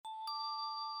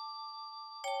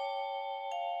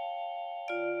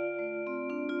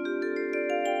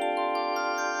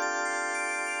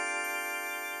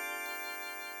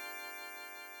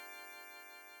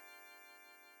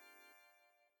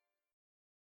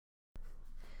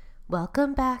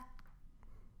Welcome back.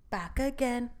 Back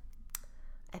again.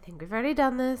 I think we've already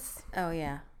done this. Oh,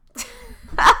 yeah.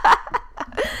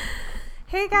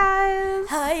 Hey, guys.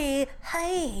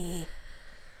 Hi.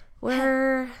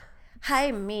 We're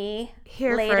Hi, me.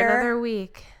 here later. for another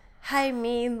week. Hi,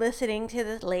 me listening to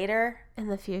this later. In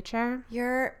the future.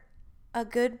 You're a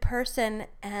good person,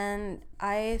 and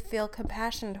I feel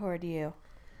compassion toward you.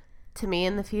 To me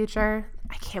in the future.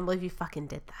 I can't believe you fucking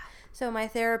did that. So my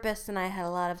therapist and I had a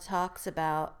lot of talks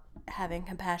about having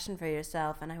compassion for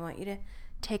yourself, and I want you to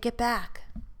take it back.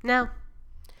 No.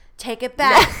 Take it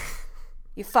back.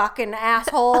 You fucking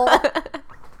asshole.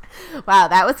 Wow,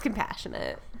 that was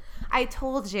compassionate. I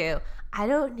told you, I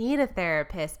don't need a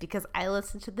therapist because I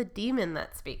listen to the demon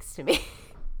that speaks to me.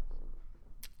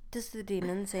 Does the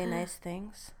demon say nice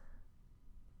things?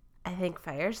 I think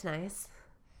fire's nice.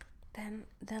 Then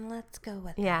let's go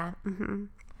with it. Yeah. Mm-hmm.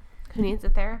 Who needs a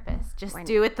therapist? Just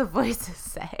do what the voices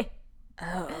say.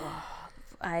 Oh,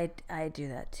 I do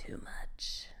that too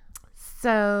much.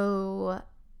 So,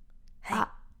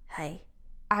 Hey.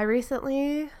 I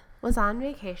recently was on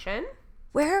vacation.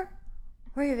 Where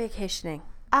were you vacationing?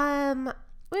 We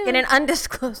In an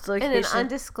undisclosed location. in an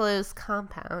undisclosed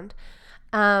compound.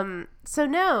 So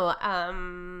no, I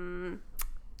don't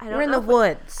We're in know the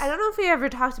woods. I don't know if we ever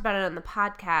talked about it on the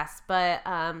podcast, but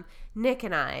Nick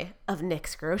and I of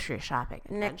Nick's Grocery Shopping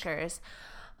Adventures,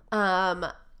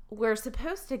 we're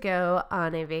supposed to go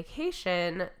on a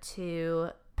vacation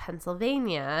to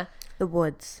Pennsylvania. The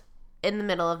woods. In the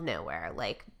middle of nowhere,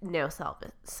 like no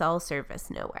cell service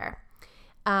nowhere.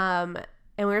 And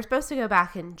we were supposed to go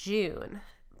back in June,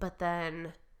 but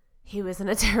then he was in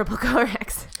a terrible car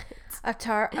accident. A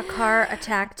car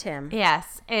attacked him.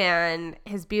 Yes, and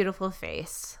his beautiful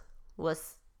face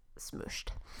was smooshed.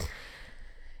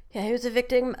 Yeah, he was a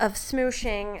victim of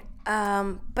smooshing,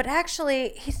 but actually,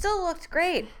 he still looked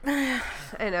great. I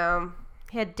know.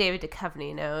 He had David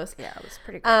Duchovny nose. Yeah, it was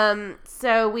pretty good.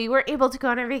 So we were able to go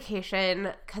on our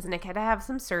vacation because Nick had to have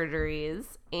some surgeries,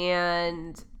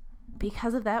 and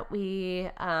because of that, we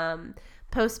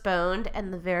postponed,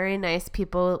 and the very nice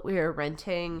people we were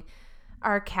renting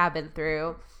our cabin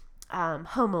through,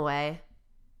 HomeAway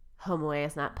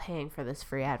is not paying for this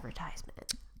free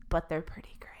advertisement, but they're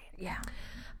pretty great. Yeah.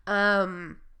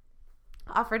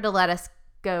 Offered to let us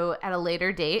go at a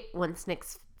later date once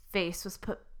Nick's face was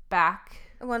put back.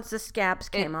 Once the scabs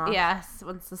came off. Yes,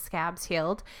 once the scabs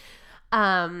healed.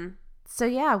 So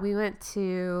yeah, we went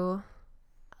to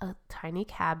a tiny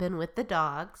cabin with the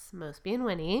dogs, Mosby and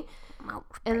Winnie,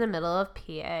 in the middle of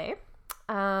PA.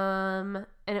 And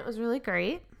it was really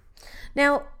great.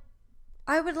 Now,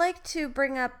 I would like to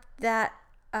bring up that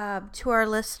to our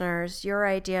listeners, your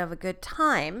idea of a good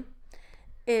time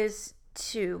is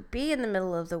to be in the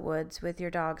middle of the woods with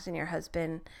your dogs and your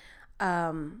husband.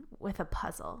 With a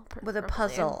puzzle. With a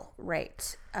puzzle,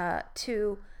 right.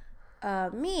 To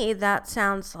me, that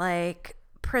sounds like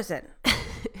prison.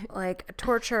 Like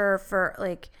torture for,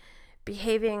 like,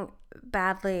 behaving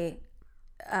badly.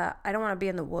 I don't want to be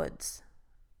in the woods.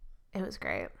 It was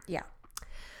great. Yeah.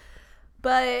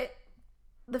 But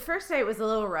the first night was a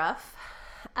little rough.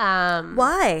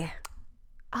 Why?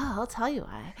 Oh, I'll tell you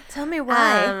why. Tell me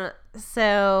why.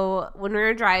 So when we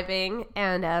were driving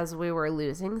and as we were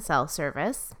losing cell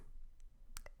service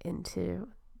into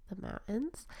the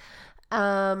mountains,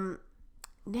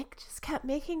 Nick just kept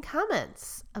making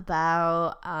comments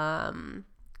about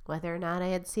whether or not I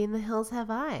had seen The Hills Have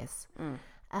Eyes.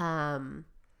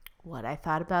 What I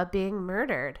thought about being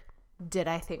murdered. Did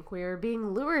I think we were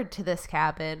being lured to this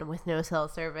cabin with no cell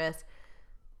service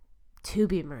to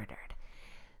be murdered?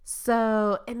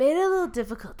 So it made it a little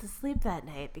difficult to sleep that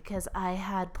night because I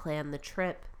had planned the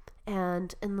trip.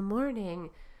 And in the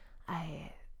morning,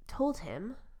 I told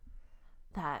him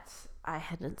that I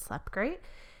hadn't slept great.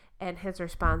 And his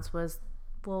response was,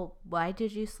 well, why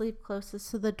did you sleep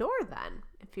closest to the door then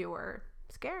if you were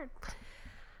scared?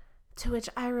 To which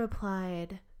I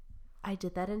replied, I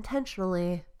did that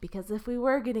intentionally because if we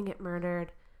were going to get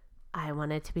murdered, I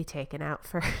wanted to be taken out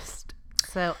first.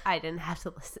 So I didn't have to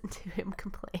listen to him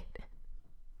complain.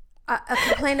 A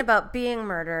complaint about being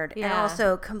murdered, and Yeah.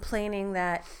 also complaining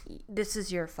that this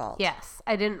is your fault. Yes,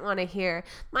 I didn't want to hear,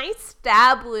 my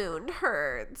stab wound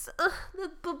hurts. Ugh,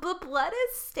 the blood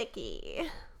is sticky.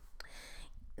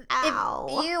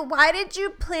 Ow. Why did you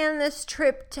plan this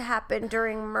trip to happen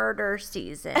during murder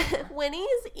season?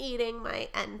 Winnie's eating my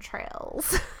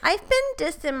entrails. I've been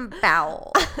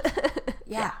disemboweled.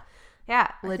 Yeah. Yeah,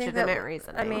 I think legitimate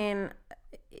reasoning. I mean,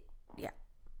 yeah.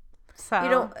 so You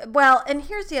don't. Well, and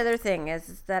here's the other thing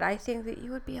is that I think that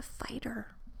you would be a fighter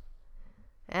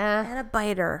and a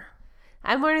biter.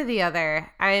 I'm one or the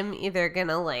other. I'm either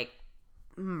gonna like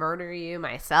murder you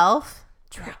myself,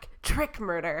 trick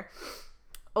murder,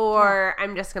 or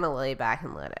I'm just gonna lay back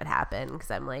and let it happen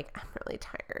because I'm really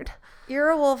tired. You're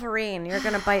a Wolverine. You're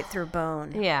gonna bite through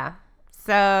bone. Yeah.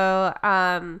 So,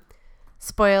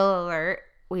 spoiler alert: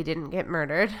 we didn't get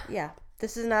murdered. Yeah.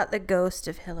 This is not the ghost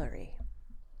of Hillary.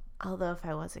 Although, if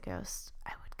I was a ghost,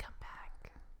 I would come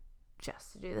back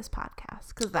just to do this podcast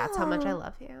because that's how much I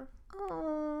love you.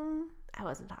 I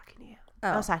wasn't talking to you.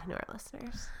 I was talking to our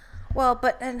listeners. Well,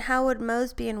 and how would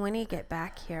Mosby and Winnie get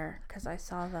back here? Because I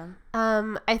saw them.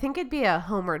 I think it'd be a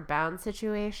homeward bound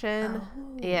situation. Oh.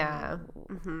 Yeah.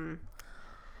 Mm-hmm.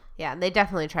 Yeah, they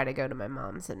definitely try to go to my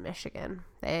mom's in Michigan.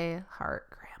 They heart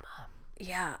grandma.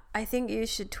 Yeah, I think you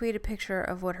should tweet a picture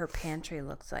of what her pantry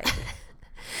looks like.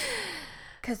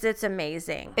 Because it's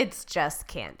amazing. It's just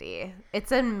candy.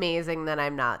 It's amazing that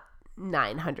I'm not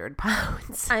 900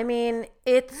 pounds. I mean,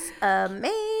 it's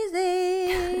amazing.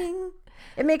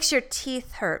 It makes your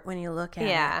teeth hurt when you look at it.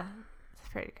 Yeah. It's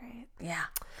pretty great. Yeah.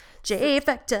 J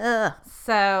Factor.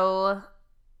 So,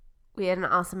 we had an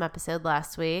awesome episode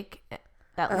last week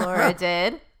that Laura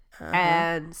did.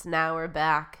 And now we're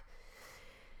back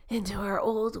into our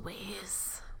old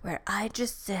ways. Where I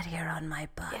just sit here on my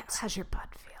butt. Yeah, how's your butt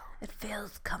feel? It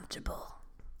feels comfortable.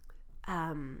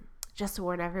 Just to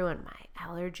warn everyone, my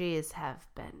allergies have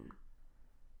been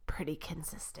pretty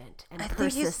consistent and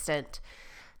persistent.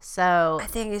 So I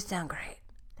think you sound great.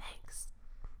 Thanks.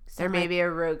 There may be a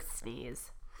rogue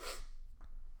sneeze.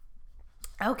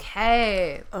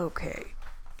 Okay.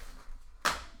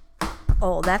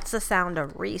 Oh, that's the sound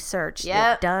of research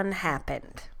that done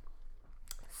happened.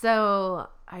 So,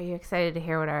 are you excited to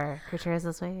hear what our creature is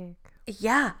this week?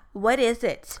 Yeah. What is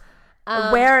it?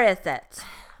 Where is it?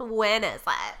 When is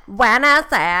it? When is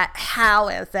it? How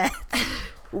is it?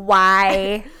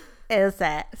 Why is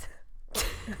it?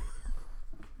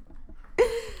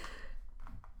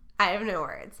 I have no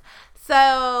words.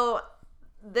 So,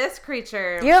 this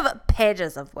creature... You have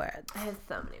pages of words. I have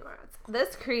so many words.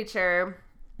 This creature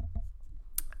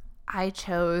I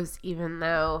chose even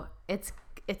though it's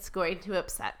going to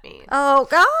upset me. Oh,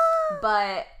 God.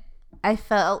 But I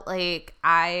felt like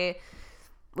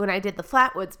when I did the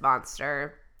Flatwoods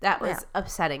Monster, that was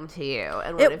upsetting to you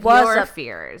and one of your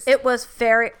fears. It was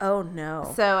very, oh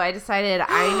no. So I decided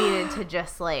I needed to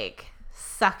just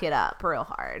suck it up real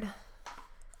hard.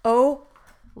 Oh,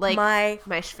 my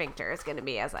sphincter is going to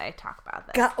be as I talk about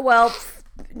this. God, well,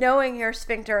 knowing your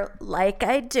sphincter like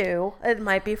I do, it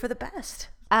might be for the best.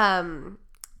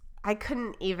 I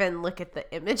couldn't even look at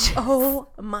the images. Oh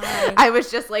my! I was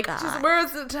just like, God. just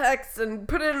where's the text and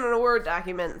put it in a Word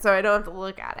document so I don't have to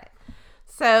look at it.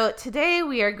 So today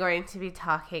we are going to be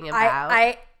talking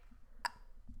about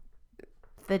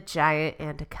the giant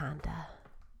anaconda.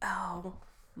 Oh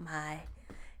my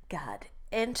God!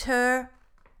 Enter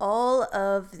all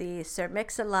of the Sir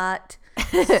Mix-a-Lot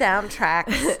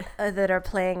soundtracks that are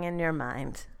playing in your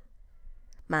mind.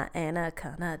 My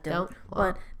anaconda don't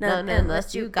want none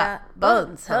unless you got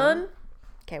bones, hun.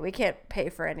 Okay, we can't pay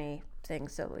for anything,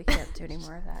 so we can't do any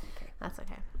more of that. Okay. That's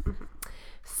okay. Mm-hmm.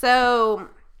 So,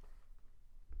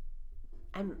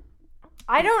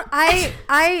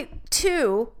 I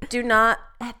too do not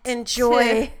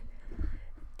enjoy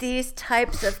these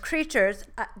types of creatures.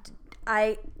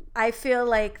 I feel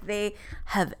like they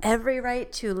have every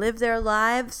right to live their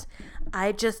lives.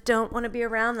 I just don't want to be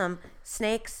around them.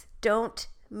 Snakes don't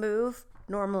move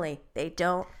normally. They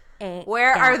don't.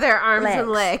 Where are their arms and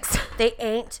legs? They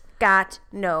ain't got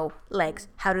no legs.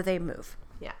 How do they move?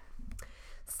 Yeah.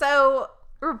 So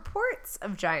reports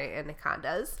of giant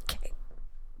anacondas.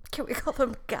 Can we call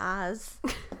them gaz?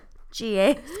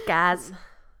 G-A, gaz.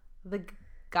 The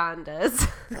gandas.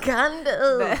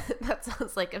 Gandas. That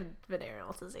sounds like a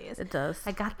venereal disease. It does.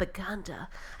 I got the ganda.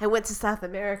 I went to South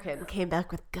America and came back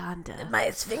with ganda.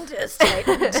 My sphincter is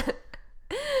tightened.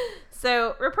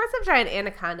 So, reports of giant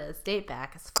anacondas date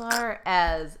back as far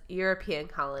as European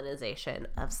colonization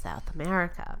of South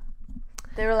America.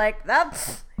 They were like,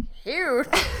 that's huge.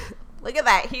 Look at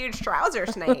that huge trouser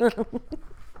snake.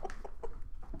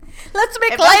 Let's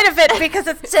make light of it because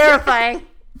it's terrifying.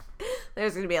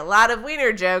 There's going to be a lot of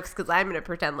wiener jokes because I'm going to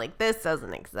pretend like this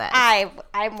doesn't exist.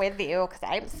 I'm with you because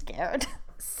I'm scared.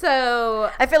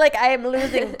 So, I feel like I am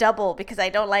losing double because I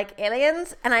don't like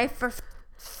aliens, and I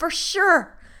for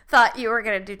sure thought you were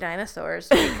going to do dinosaurs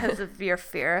because of your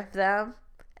fear of them.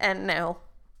 And no,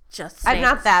 just snakes. I'm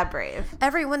not that brave.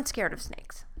 Everyone's scared of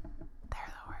snakes. They're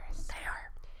the worst. They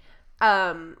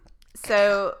So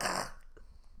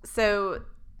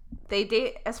they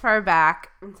date as far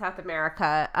back in South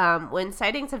America when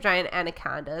sightings of giant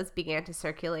anacondas began to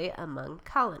circulate among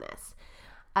colonists.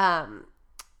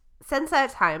 Since that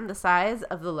time, the size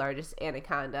of the largest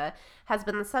anaconda has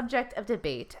been the subject of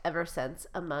debate ever since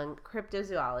among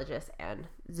cryptozoologists and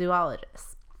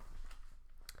zoologists.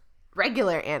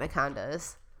 Regular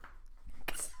anacondas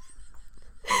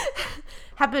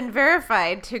have been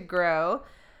verified to grow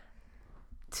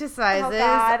to sizes of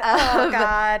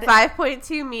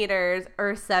 5.2 meters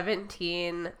or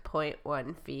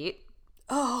 17.1 feet.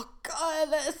 Oh,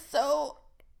 God, that is so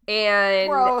and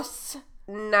gross.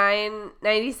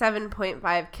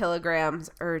 97.5 kilograms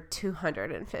or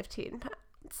 215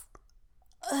 pounds.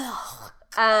 Ugh,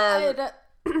 I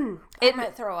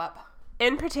might throw up.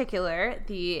 In particular,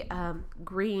 the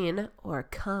green or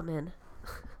common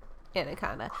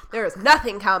anaconda. There is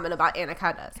nothing common about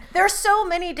anacondas. There are so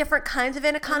many different kinds of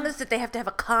anacondas that they have to have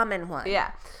a common one.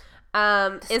 Yeah.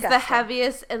 Is the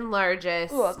heaviest and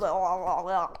largest.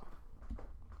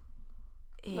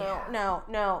 Yeah.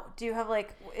 No. Do you have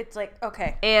it's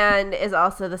okay. And is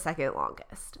also the second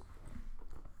longest.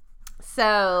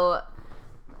 So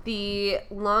the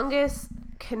longest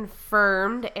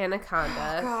confirmed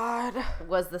anaconda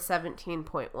was the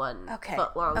 17.1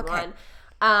 foot long one.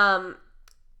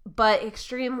 But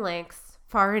extreme lengths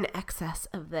far in excess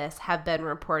of this have been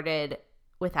reported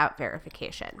without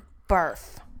verification.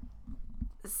 Birth.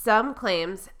 Some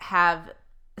claims have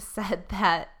said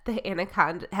that the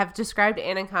anaconda have described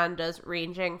anacondas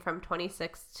ranging from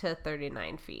 26 to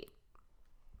 39 feet.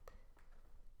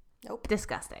 Nope.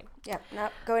 Disgusting. Yep.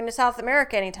 Not going to South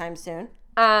America anytime soon.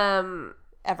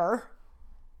 Ever.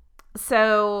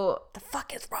 So the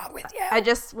fuck is wrong with you? I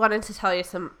just wanted to tell you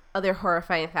some other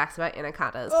horrifying facts about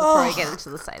anacondas before we get into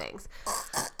the sightings.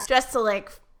 Just to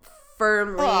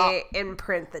firmly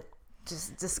imprint the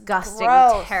just disgusting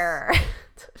terror.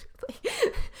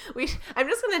 I'm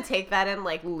just gonna take that and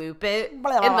loop it in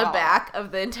the back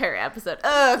of the entire episode.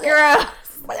 Oh, gross.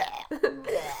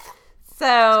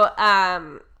 So,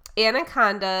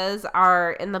 anacondas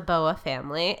are in the boa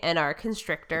family and are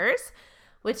constrictors,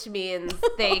 which means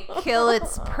they kill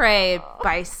its prey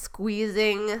by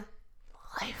squeezing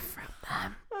life from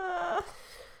them.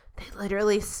 They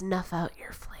literally snuff out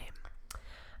your flame.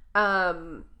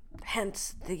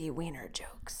 Hence the wiener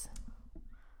jokes.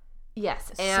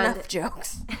 Yes, and snuff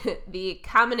jokes. The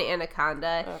common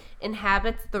anaconda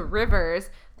inhabits the rivers.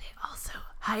 They also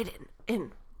hide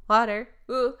in water.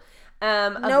 Ooh.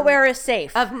 Nowhere is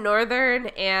safe. Of northern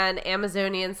and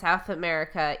Amazonian South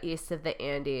America east of the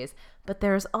Andes. But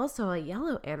there's also a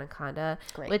yellow anaconda,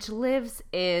 which lives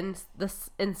in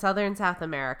southern South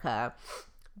America,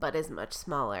 but is much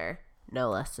smaller,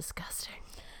 no less disgusting.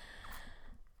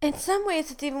 In some ways,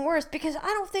 it's even worse because I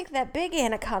don't think that big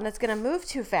anaconda is going to move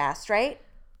too fast, right?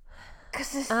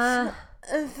 Because it's... Why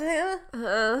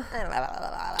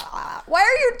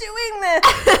are you doing this?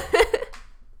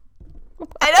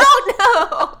 I don't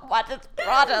know. What has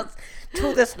brought us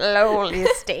to this lowly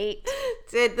state?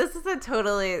 Dude, this is a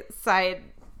totally side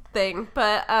thing,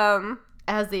 but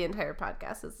as the entire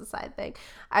podcast is a side thing.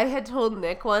 I had told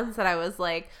Nick once that I was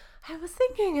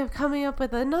thinking of coming up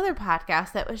with another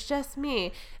podcast that was just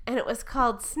me, and it was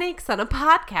called Snakes on a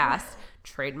Podcast.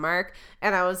 Trademark.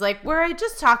 And I was like, where I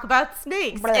just talk about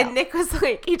snakes. And Nick was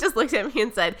like, he just looked at me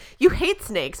and said, you hate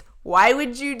snakes. Why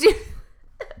would you do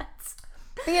that?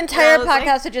 The entire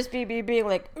podcast would just be being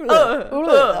like, and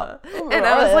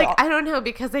I was like, I don't know,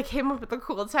 because I came up with a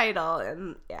cool title,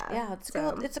 and it's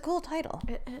cool. It's a cool title.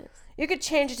 It is. You could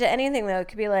change it to anything though. It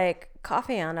could be like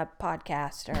coffee on a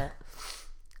podcast, or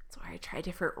that's where I try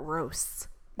different roasts.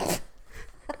 Today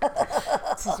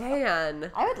on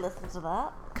I would listen to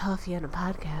that. Coffee on a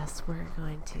Podcast, we're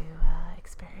going to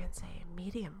experience a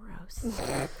medium roast.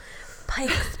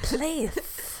 Pike's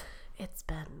Place. It's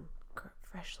been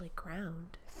freshly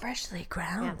ground. Freshly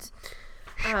ground.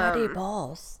 Yeah. Sweaty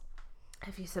balls.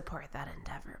 If you support that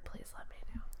endeavor, please let me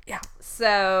know. Yeah.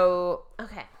 So,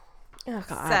 okay. Oh,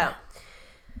 God. So,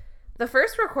 the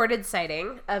first recorded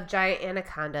sighting of giant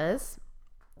anacondas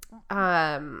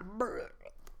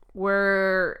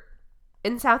were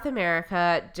in South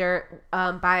America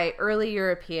by early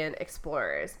European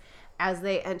explorers as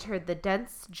they entered the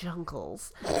dense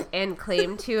jungles and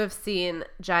claimed to have seen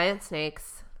giant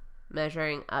snakes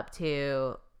measuring up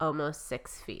to almost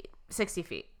 60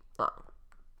 feet long.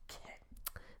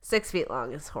 6 feet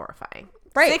long is horrifying.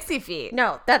 Right. 60 feet.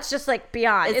 No, that's just like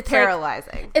beyond. It's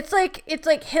paralyzing. It's like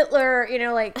Hitler,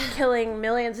 like killing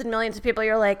millions and millions of people.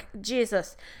 You're like,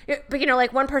 Jesus. But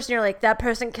like one person, you're like, that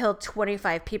person killed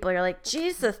 25 people. You're like,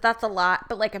 Jesus, that's a lot.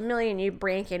 But like a million, your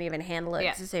brain can't even handle it.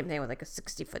 Yeah. It's the same thing with like a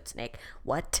 60-foot snake.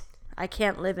 What? I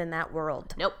can't live in that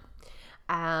world. Nope.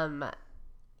 And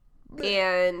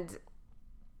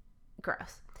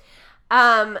gross.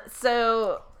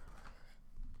 So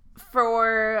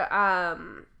for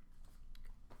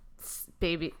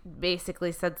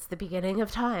basically since the beginning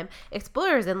of time,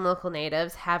 explorers and local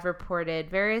natives have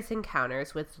reported various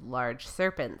encounters with large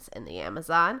serpents in the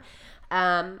Amazon.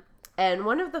 And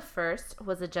one of the first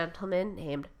was a gentleman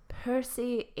named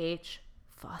Percy H.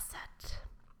 Fawcett.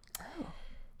 Oh.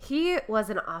 He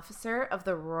was an officer of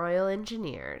the Royal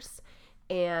Engineers,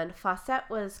 and Fawcett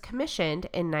was commissioned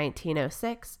in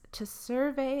 1906 to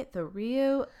survey the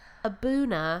Rio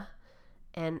Abuna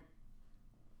and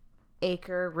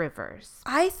Acre rivers.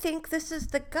 I think this is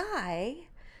the guy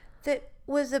that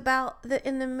was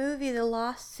in the movie The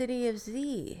Lost City of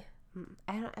Z.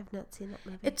 I've not seen that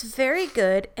movie. It's very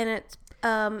good, and it's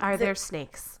Are there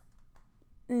snakes?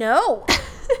 No.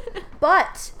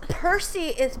 But Percy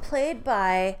is played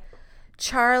by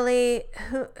Charlie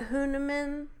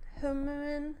Hunnam.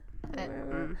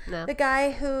 No. The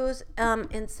guy who's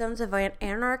in Sons of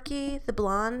Anarchy, the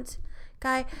blonde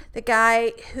guy. The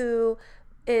guy who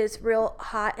is real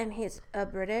hot and he's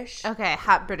British. Okay,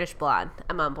 hot British blonde.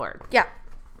 I'm on board. Yeah.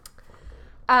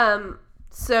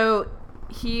 So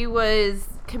he was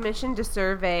commissioned to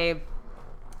survey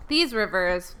these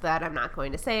rivers that I'm not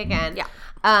going to say again. Yeah.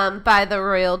 By the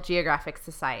Royal Geographic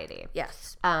Society.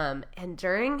 Yes. And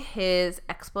during his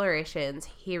explorations,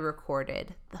 he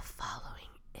recorded the following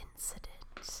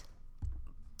incident.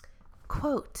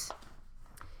 Quote,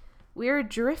 "We are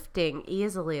drifting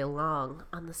easily along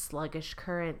on the sluggish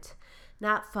current,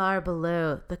 not far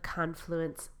below the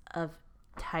confluence of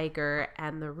Tiger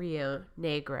and the Rio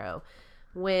Negro,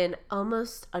 when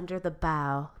almost under the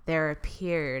bow there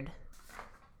appeared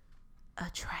a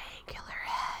triangular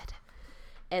head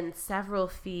and several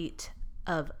feet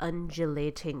of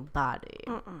undulating body.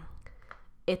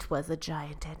 It was a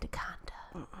giant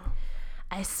anaconda.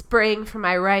 I sprang for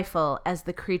my rifle as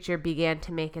the creature began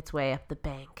to make its way up the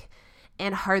bank,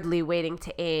 and hardly waiting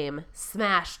to aim,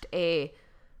 smashed a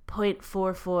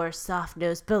 .44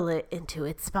 soft-nosed bullet into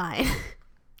its spine,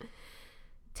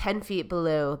 10 feet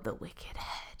below the wicked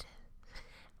head.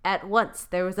 At once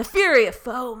there was a fury of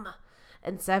foam,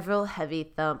 and several heavy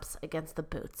thumps against the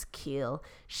boat's keel,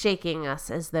 shaking us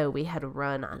as though we had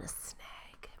run on a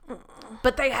snag.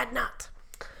 But they had not.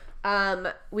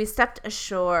 We stepped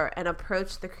ashore and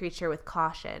approached the creature with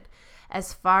caution.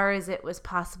 As far as it was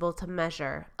possible to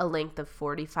measure, a length of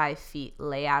 45 feet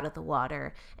lay out of the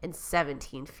water and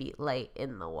 17 feet lay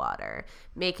in the water,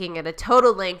 making it a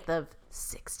total length of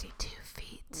 62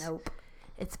 feet. Nope.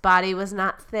 Its body was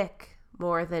not thick,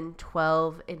 more than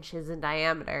 12 inches in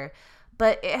diameter,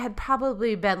 but it had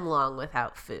probably been long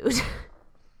without food.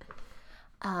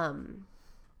 I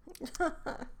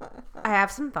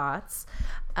have some thoughts.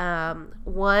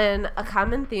 One, a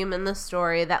common theme in the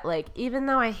story that, like, even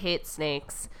though I hate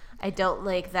snakes, I don't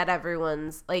like that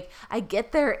everyone's, like, I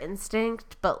get their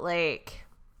instinct, but, like,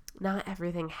 not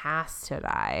everything has to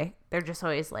die. They're just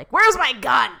always like, where's my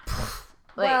gun?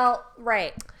 Like, Well,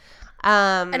 right.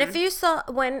 And if you saw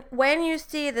when you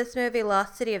see this movie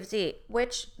Lost City of Z,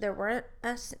 which there wasn't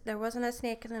a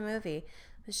snake in the movie,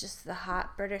 it was just the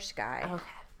hot British guy. okay.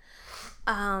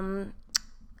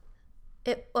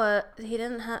 He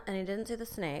didn't see the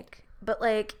snake, but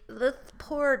like this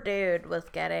poor dude was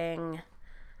getting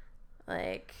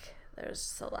like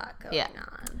there's a lot going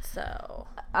on. So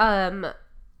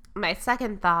my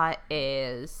second thought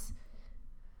is,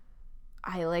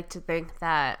 I like to think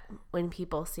that when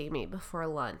people see me before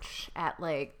lunch at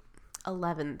like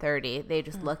 11:30, they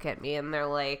just look at me and they're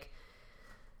like,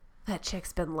 that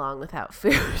chick's been long without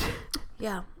food.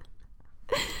 yeah,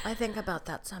 I think about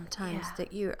that sometimes.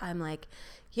 Yeah. I'm like,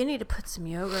 you need to put some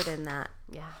yogurt in that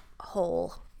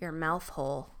hole, your mouth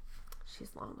hole.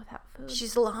 She's long without food.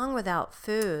 She's long without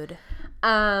food.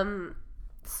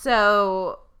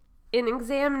 So in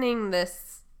examining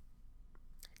this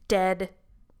Dead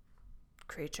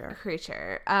creature.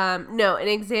 No, in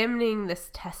examining this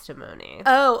testimony.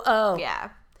 Oh.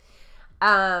 Yeah.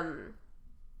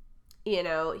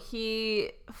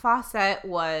 Fawcett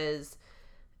was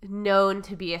known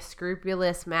to be a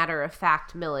scrupulous,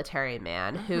 matter-of-fact military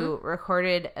man who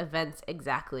recorded events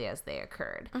exactly as they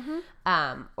occurred,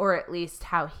 or at least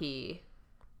how he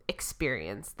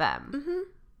experienced them.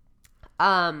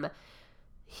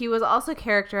 He was also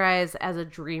characterized as a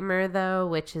dreamer, though,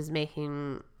 which is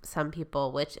making some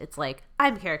people, which it's like,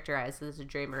 I'm characterized as a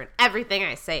dreamer and everything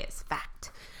I say is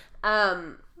fact.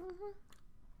 You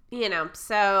know,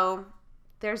 so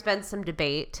there's been some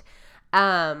debate.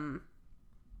 But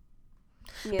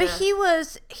he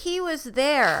was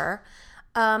there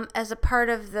as a part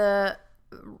of the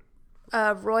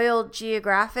Royal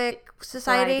Geographic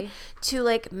Society to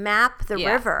like map the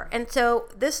river. And so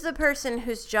this is the person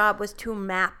whose job was to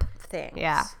map things.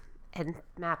 Yeah. And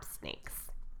map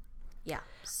snakes. Yeah.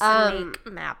 Snake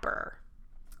mapper.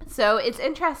 So it's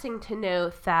interesting to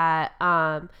note that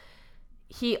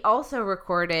he also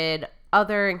recorded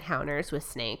other encounters with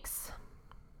snakes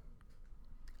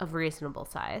of reasonable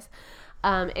size,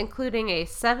 including a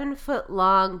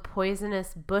 7-foot-long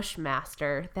poisonous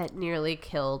bushmaster that nearly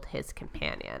killed his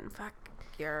companion. Fuck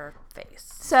your face.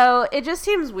 So it just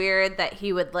seems weird that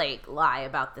he would like lie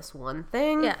about this one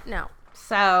thing. Yeah, no.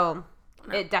 So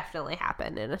it definitely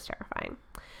happened and it's terrifying.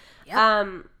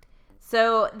 Yep.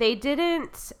 So they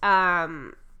didn't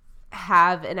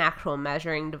have an actual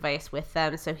measuring device with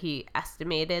them, so he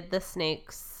estimated the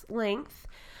snake's length.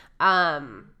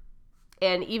 And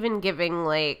even giving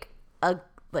like a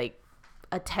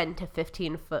 10 to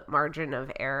 15 foot margin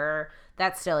of error,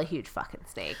 that's still a huge fucking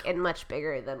snake and much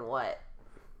bigger than what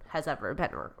has ever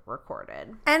been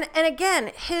recorded. And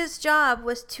again, his job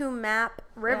was to map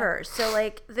rivers. Yeah. So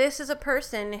like this is a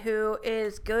person who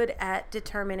is good at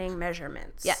determining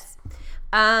measurements. Yes.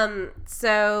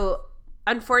 So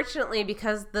unfortunately,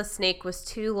 because the snake was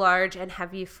too large and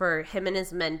heavy for him and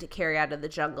his men to carry out of the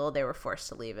jungle, they were forced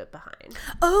to leave it behind.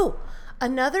 Oh,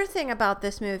 another thing about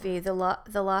this movie, The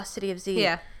Lost City of Z.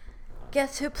 Yeah.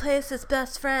 Guess who plays his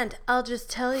best friend? I'll just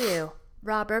tell you.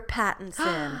 Robert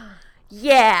Pattinson.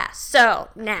 Yeah, so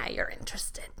now you're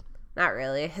interested. Not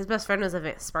really. His best friend was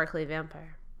a sparkly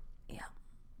vampire. Yeah.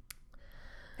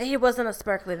 He wasn't a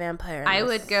sparkly vampire. I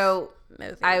would go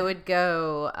movie.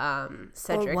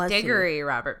 Cedric Diggory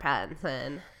Robert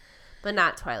Pattinson, but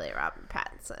not Twilight Robert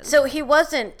Pattinson. So he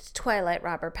wasn't Twilight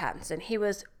Robert Pattinson. He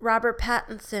was Robert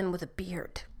Pattinson with a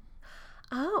beard.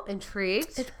 Oh,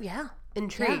 intrigued? Yeah.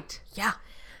 Intrigued. Yeah.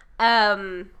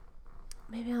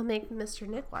 Maybe I'll make Mr.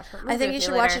 Nick watch it. I think you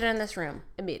should watch it in this room.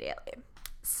 Immediately.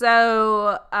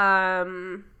 So,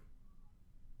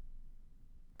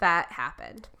 that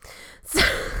happened.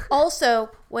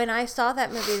 Also, when I saw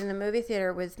that movie in the movie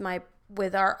theater with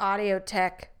our audio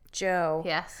tech, Joe.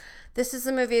 Yes. This is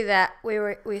the movie that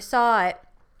we saw it,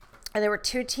 and there were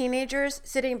two teenagers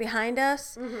sitting behind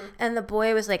us, and the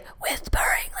boy was like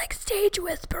whispering, like stage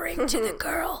whispering to the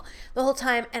girl the whole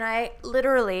time. And I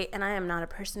literally, and I am not a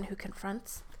person who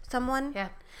confronts someone. Yeah.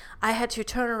 I had to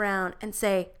turn around and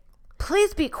say,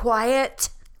 "Please be quiet.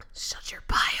 Shut your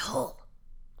pie hole."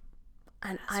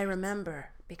 And I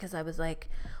remember because I was like,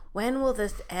 when will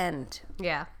this end?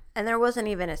 Yeah. And there wasn't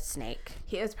even a snake.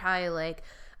 He was probably like,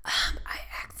 I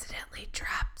accidentally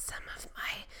dropped some of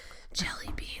my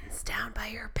jelly beans down by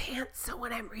your pants, so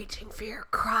when I'm reaching for your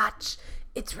crotch,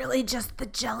 it's really just the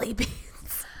jelly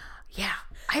beans. Yeah.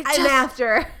 I'm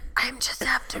just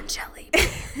after jelly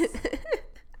beans.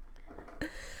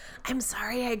 I'm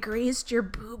sorry I grazed your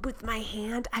boob with my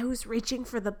hand. I was reaching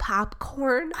for the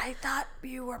popcorn. I thought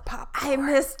you were popcorn. I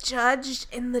misjudged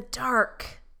in the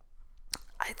dark.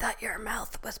 I thought your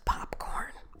mouth was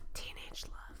popcorn. Teenage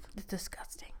love. It's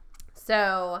disgusting.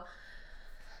 So,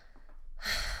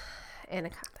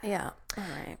 Anaconda. Yeah. All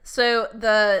right. So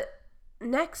the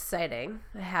next sighting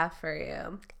I have for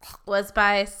you was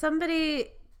by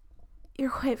somebody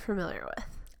you're quite familiar with.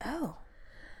 Oh.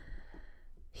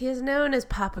 He is known as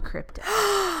Papa Crypto.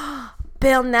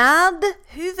 Bernard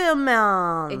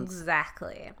Heuvelmans.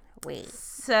 Exactly. Wait.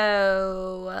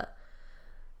 So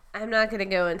I'm not going to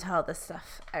go into all the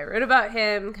stuff I wrote about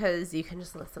him because you can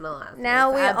just listen along. Now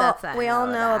we all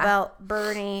know about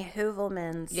Bernie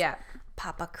Heuvelmans. Yeah.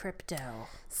 Papa Crypto.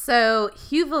 So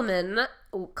Heuvelman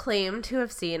claimed to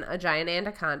have seen a giant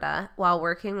anaconda while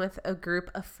working with a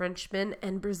group of Frenchmen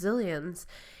and Brazilians,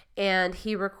 and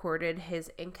he recorded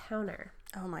his encounter.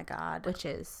 Oh my God. Which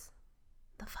is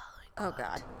the following quote. Oh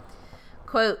God.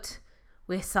 Quote,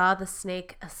 "We saw the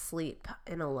snake asleep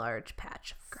in a large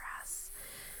patch of grass.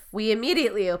 We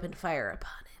immediately opened fire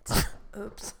upon it."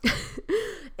 Oops.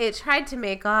 "It tried to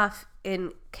make off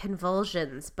in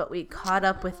convulsions, but we caught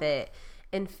up with it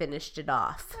and finished it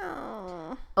off.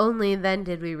 Oh. Only then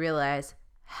did we realize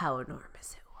how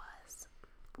enormous it was."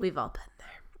 We've all been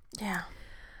there. Yeah.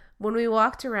 "When we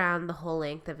walked around the whole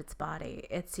length of its body,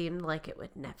 it seemed like it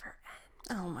would never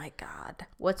end. Oh my God.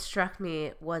 What struck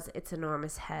me was its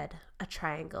enormous head, a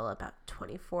triangle about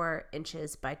 24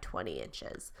 inches by 20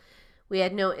 inches, We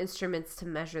had no instruments to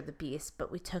measure the beast, but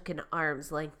we took an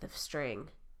arm's length of string,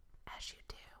 as you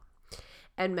do,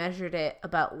 and measured it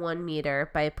about 1 meter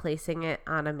by placing it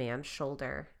on a man's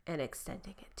shoulder and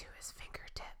extending it to his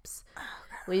fingertips.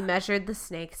 We measured the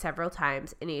snake several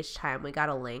times, and each time we got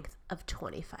a length of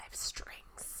 25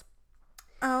 strings.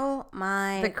 Oh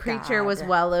my God. The creature was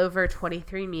well over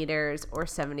 23 meters or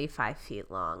 75 feet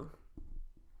long.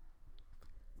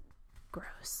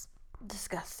 Gross.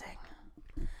 Disgusting.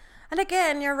 And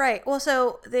again, you're right. Well,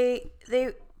 so there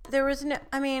was no,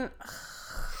 I mean,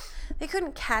 they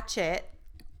couldn't catch it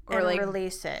Or, and like,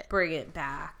 release it. Bring it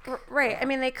back. Right. I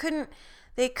mean, they couldn't,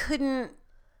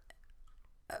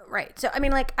 right. So, I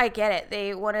mean, like, I get it.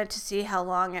 They wanted to see how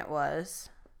long it was.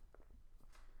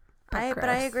 But I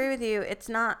gross. agree with you. It's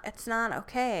not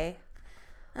okay.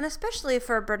 And especially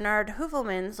for Bernard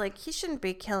Heuvelmans, like, he shouldn't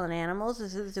be killing animals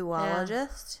as a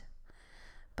zoologist.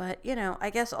 But, you know, I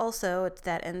guess also it's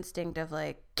that instinct of,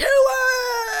 like, kill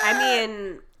it! I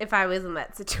mean, if I was in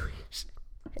that situation.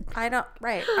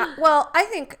 Right. Well, I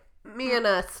think Me and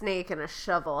a snake and a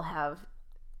shovel have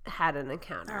had an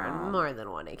encounter on more than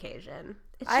one occasion.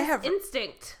 It's just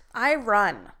instinct. I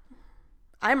run.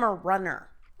 I'm a runner.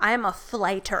 I'm a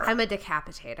flighter. I'm a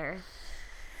decapitator.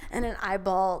 And an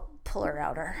eyeball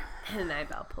puller-outer. And an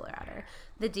eyeball puller-outer.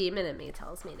 The demon in me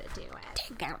tells me to do it.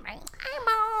 Take out my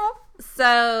eyeball.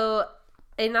 So,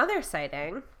 another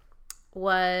sighting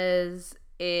was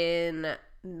in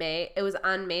May. It was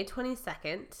on May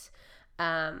 22nd,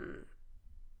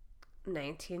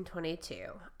 1922.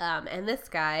 And this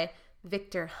guy,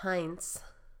 Victor Heinz,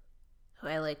 who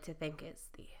I like to think is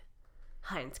the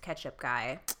Heinz ketchup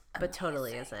guy, but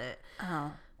totally isn't.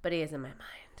 Oh. But he is in my mind.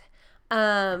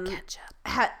 Ketchup.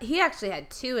 He actually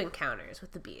had 2 encounters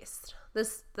with the beast.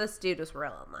 This dude was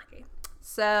real unlucky.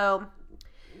 So,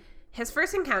 his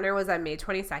first encounter was on May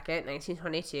 22nd,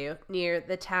 1922, near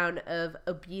the town of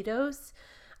Obidos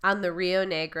on the Rio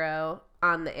Negro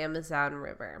on the Amazon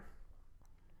River.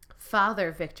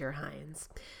 Father Victor Heinz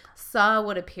saw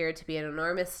what appeared to be an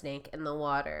enormous snake in the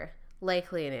water,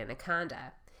 likely an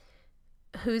anaconda,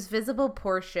 whose visible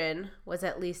portion was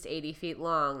at least 80 feet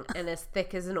long and as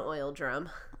thick as an oil drum.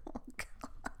 Oh,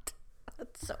 God.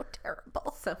 That's so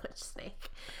terrible. So much snake.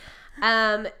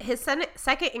 His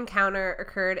second encounter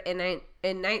occurred in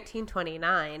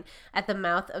 1929 at the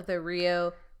mouth of the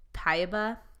Rio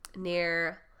Paiba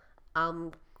near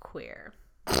Queer.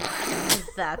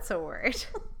 That's a word.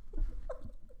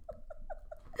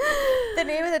 The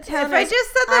name of the town If I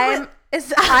just said that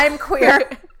I'm queer.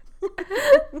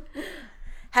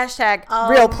 Hashtag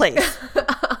real place.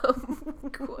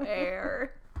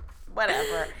 Queer.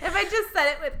 Whatever. If I just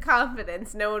said it with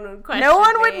confidence, no one would question No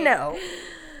one me. would know.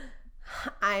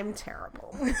 I'm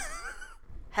terrible.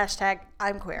 Hashtag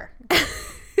I'm queer.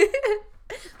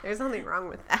 There's nothing wrong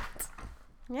with that.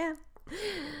 Yeah.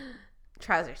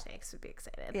 Trouser snakes would be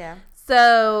excited. Yeah.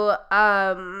 So,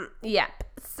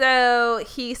 So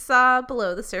he saw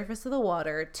below the surface of the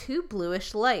water 2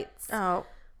 bluish lights, Oh.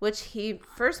 which he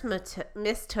first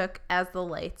mistook as the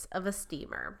lights of a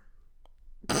steamer.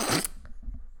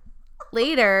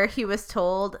 Later, he was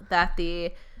told that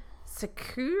the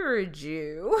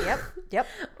Sakuraju Yep.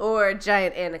 or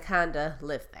giant anaconda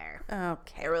lived there.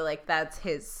 Okay. They were like, that's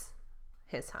his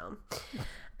home.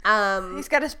 He's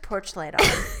got his porch light on.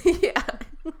 Yeah.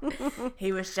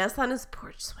 He was just on his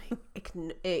porch swing,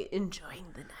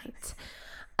 enjoying the night.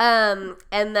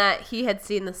 And that he had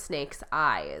seen the snake's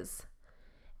eyes.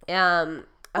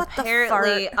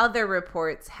 Apparently, other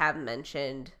reports have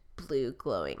mentioned blue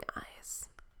glowing eyes.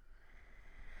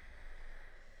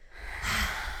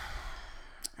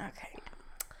 Okay.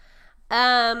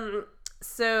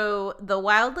 So the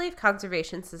Wildlife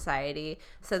Conservation Society,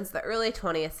 since the early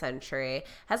 20th century,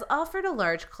 has offered a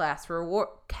large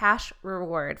cash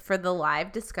reward for the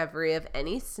live discovery of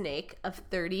any snake of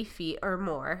 30 feet or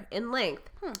more in length.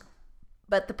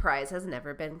 But the prize has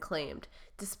never been claimed,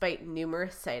 despite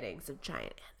numerous sightings of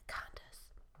giant anacondas.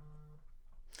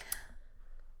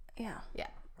 Yeah. Yeah.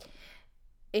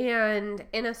 And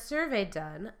in a survey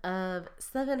done of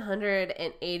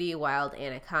 780 wild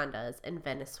anacondas in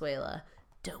Venezuela,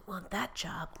 don't want that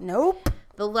job. Nope.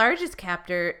 The largest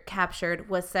captured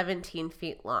was 17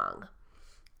 feet long.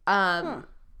 A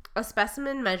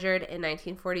specimen measured in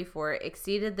 1944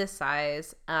 exceeded this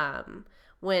size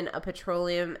when a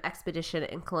petroleum expedition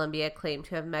in Colombia claimed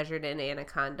to have measured an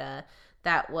anaconda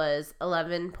that was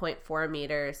 11.4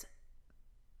 meters,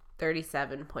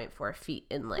 37.4 feet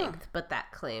in length, but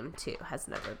that claim too has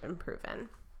never been proven.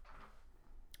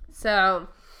 So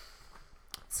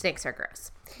snakes are gross.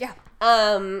 Yeah.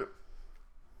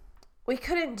 we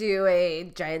couldn't do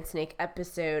a giant snake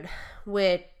episode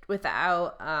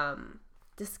without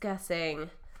discussing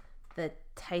the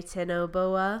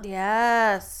Titanoboa.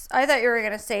 Yes. I thought you were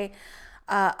going to say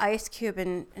Ice Cube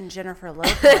and Jennifer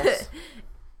Lopez.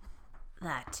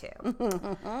 That too.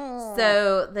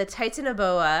 So the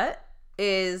Titanoboa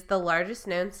is the largest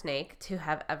known snake to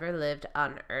have ever lived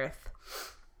on Earth.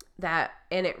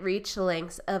 And it reached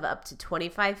lengths of up to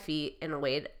 25 feet and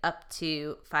weighed up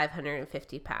to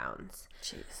 550 pounds.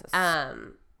 Jesus.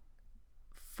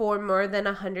 For more than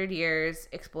 100 years,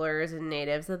 explorers and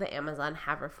natives of the Amazon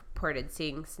have reported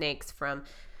seeing snakes from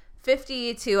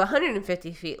 50 to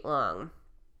 150 feet long,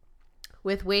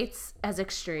 with weights as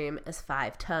extreme as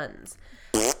 5 tons.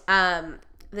 The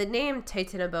name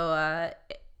Titanoboa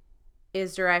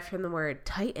is derived from the word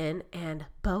Titan and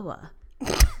boa.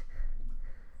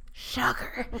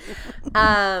 Shocker.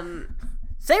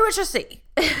 Say what you see.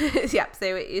 Yep,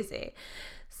 say what you see.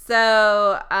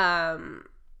 So,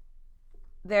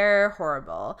 they're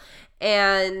horrible.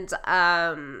 And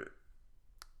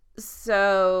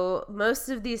so most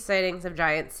of these sightings of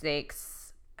giant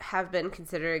snakes have been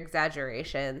considered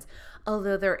exaggerations,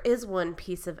 although there is one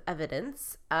piece of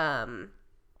evidence that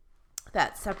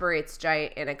separates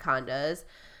giant anacondas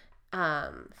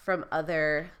from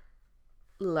other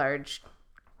large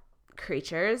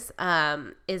creatures,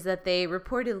 is that they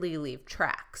reportedly leave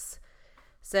tracks.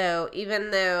 So even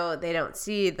though they don't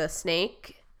see the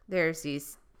snake, there's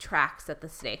these tracks that the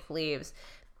snake leaves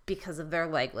because of their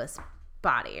legless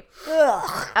body.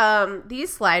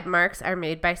 These slide marks are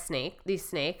made by these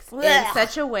snakes in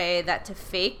such a way that to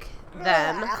fake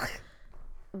the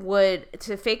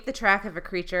track of a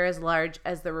creature as large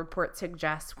as the report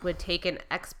suggests would take an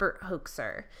expert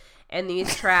hoaxer. And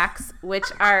these tracks, which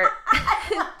are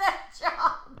I love that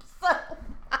job so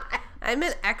much. I'm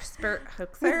an expert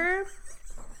hoaxer.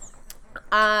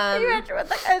 Can you imagine what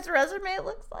that guy's resume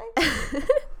looks like?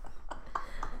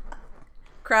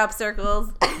 Crop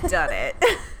circles, done it.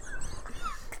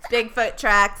 Bigfoot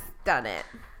tracks, done it.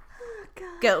 Oh,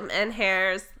 God. Goatman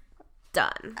hairs,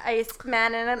 done. Ice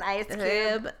man in an ice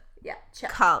cube. Yeah,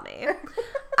 check. Call me.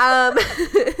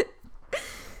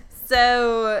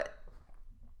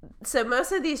 So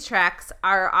most of these tracks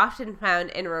are often found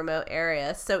in remote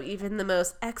areas, so even the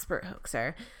most expert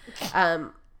hoaxer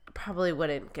probably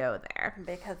wouldn't go there.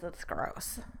 Because it's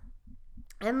gross.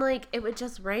 And, like, it would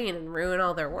just rain and ruin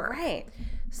all their work. Right.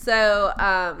 So,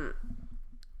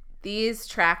 these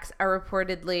tracks are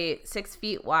reportedly 6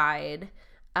 feet wide.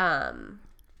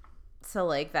 So,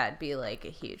 like, that'd be, like, a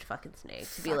huge fucking snake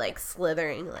to be, like,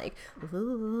 slithering, like,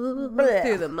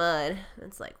 through the mud.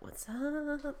 It's like, what's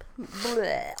up?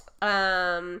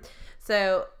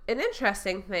 So, an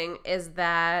interesting thing is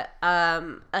that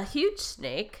a huge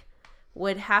snake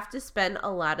would have to spend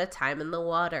a lot of time in the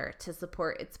water to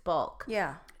support its bulk.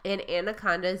 Yeah. And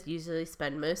anacondas usually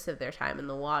spend most of their time in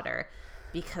the water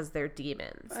because they're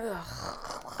demons.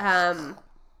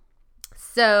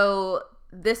 So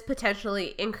this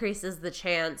potentially increases the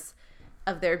chance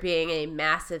of there being a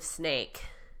massive snake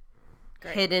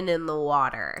hidden in the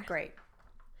water. Great.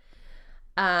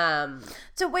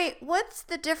 So wait, what's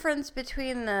the difference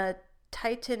between the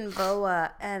Titan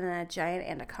boa and a giant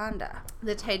anaconda?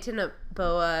 The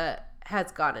Titanoboa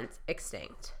has gone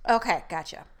extinct. Okay,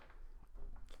 gotcha.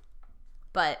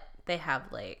 But they have,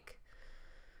 like,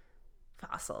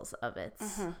 fossils of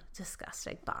its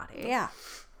disgusting body. Yeah.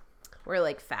 We're,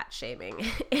 like, fat shaming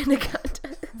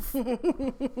anacondas.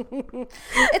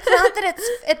 It's not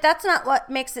that that's not what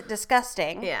makes it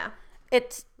disgusting. Yeah.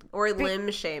 It's Or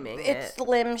limb shaming it's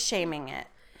limb shaming it.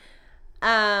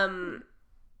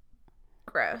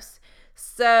 Gross.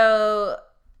 So,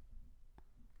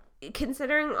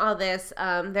 considering all this,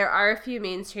 there are a few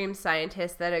mainstream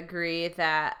scientists that agree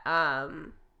that a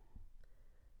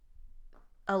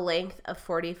length of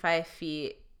 45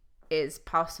 feet is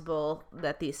possible,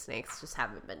 that these snakes just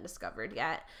haven't been discovered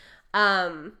yet.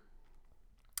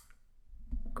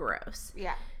 Gross.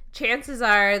 Yeah. Chances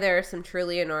are there are some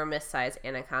truly enormous sized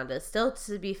anacondas still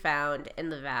to be found in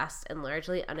the vast and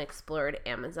largely unexplored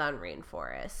Amazon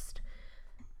rainforest.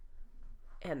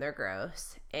 And they're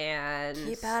gross. And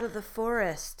Keep out of the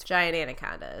forest. giant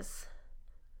anacondas.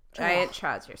 Giant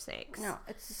trouser snakes. No,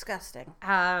 it's disgusting.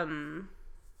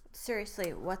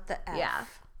 Seriously, what the F? Yeah.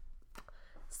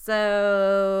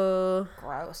 So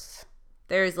Gross.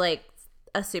 there's, like,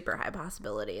 a super high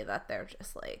possibility that they're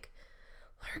just, like,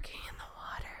 lurking in the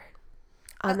water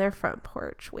on their front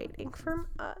porch waiting for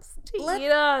us to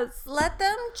eat us. Let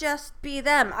them just be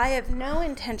them. I have no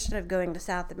intention of going to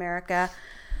South America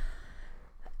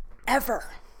ever.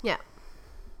 Yeah.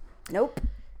 Nope.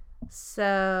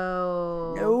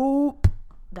 So Nope.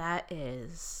 that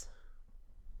is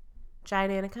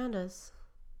giant anacondas.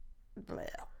 Blech.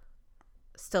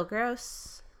 Still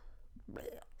gross.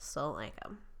 Blech. Still don't like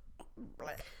them.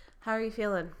 Blech. How are you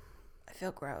feeling? I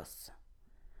feel gross.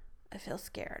 I feel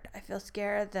scared. I feel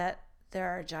scared that there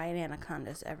are giant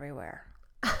anacondas everywhere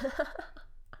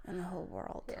in the whole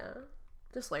world. Yeah.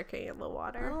 Just lurking in the I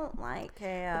water. don't like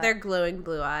Their glowing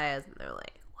blue eyes, and they're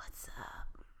like, "What's up?"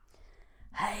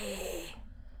 Hey.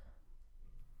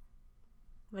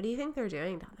 What do you think they're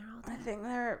doing down there all I day? think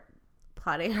they're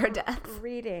Plotting our death.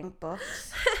 reading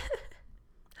books.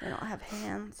 They don't have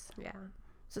hands. Yeah.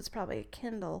 So it's probably a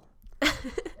Kindle.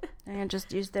 And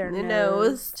just use their The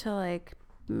nose to like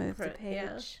move the page.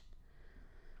 Yeah.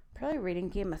 Probably reading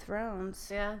Game of Thrones.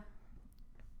 Yeah.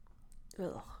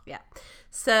 Ugh. Yeah.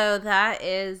 So that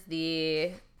is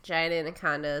the giant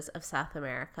anacondas of South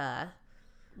America,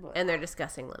 and they're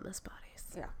discussing limbless bodies.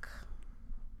 Yuck.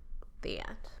 The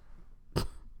end.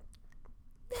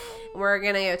 We're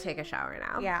gonna go take a shower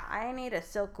now. Yeah, I need a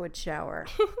Silkwood shower.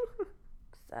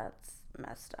 That's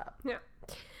messed up. Yeah.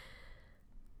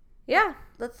 Yeah.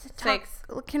 Let's talk. Snakes.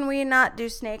 Can we not do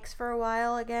snakes for a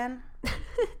while again?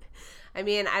 I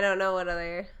mean, I don't know what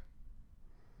other.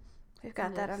 We've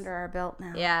got that Yes. under our belt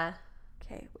now. Yeah.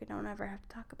 Okay, we don't ever have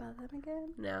to talk about them again.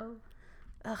 No.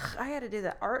 Ugh, I got to do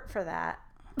the art for that.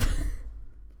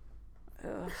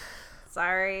 Ugh.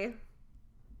 Sorry.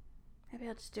 Maybe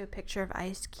I'll just do a picture of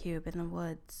Ice Cube in the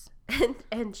woods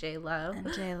And J-Lo.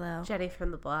 and J-Lo. Jenny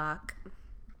from the block.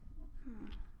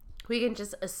 We can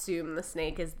just assume the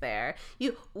snake is there.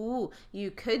 You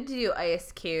could do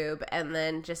Ice Cube and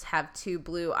then just have two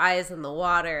blue eyes in the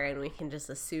water, and we can just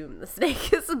assume the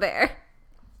snake is there.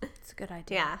 It's a good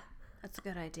idea. Yeah, That's a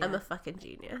good idea. I'm a fucking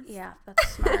genius. Yeah, that's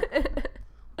smart.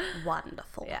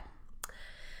 Wonderful. Yeah.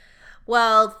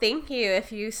 Well, thank you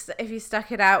if you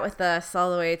stuck it out with us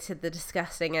all the way to the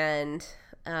disgusting end.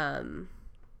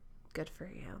 Good for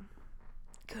you.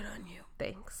 Good on you.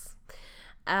 Thanks.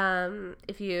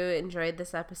 If you enjoyed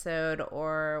this episode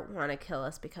or want to kill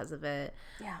us because of it,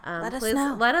 Yeah. let us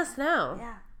know. Let us know.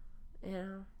 Yeah.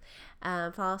 You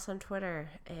know, follow us on Twitter,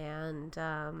 and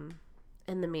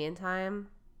in the meantime,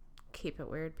 keep it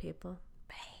weird, people.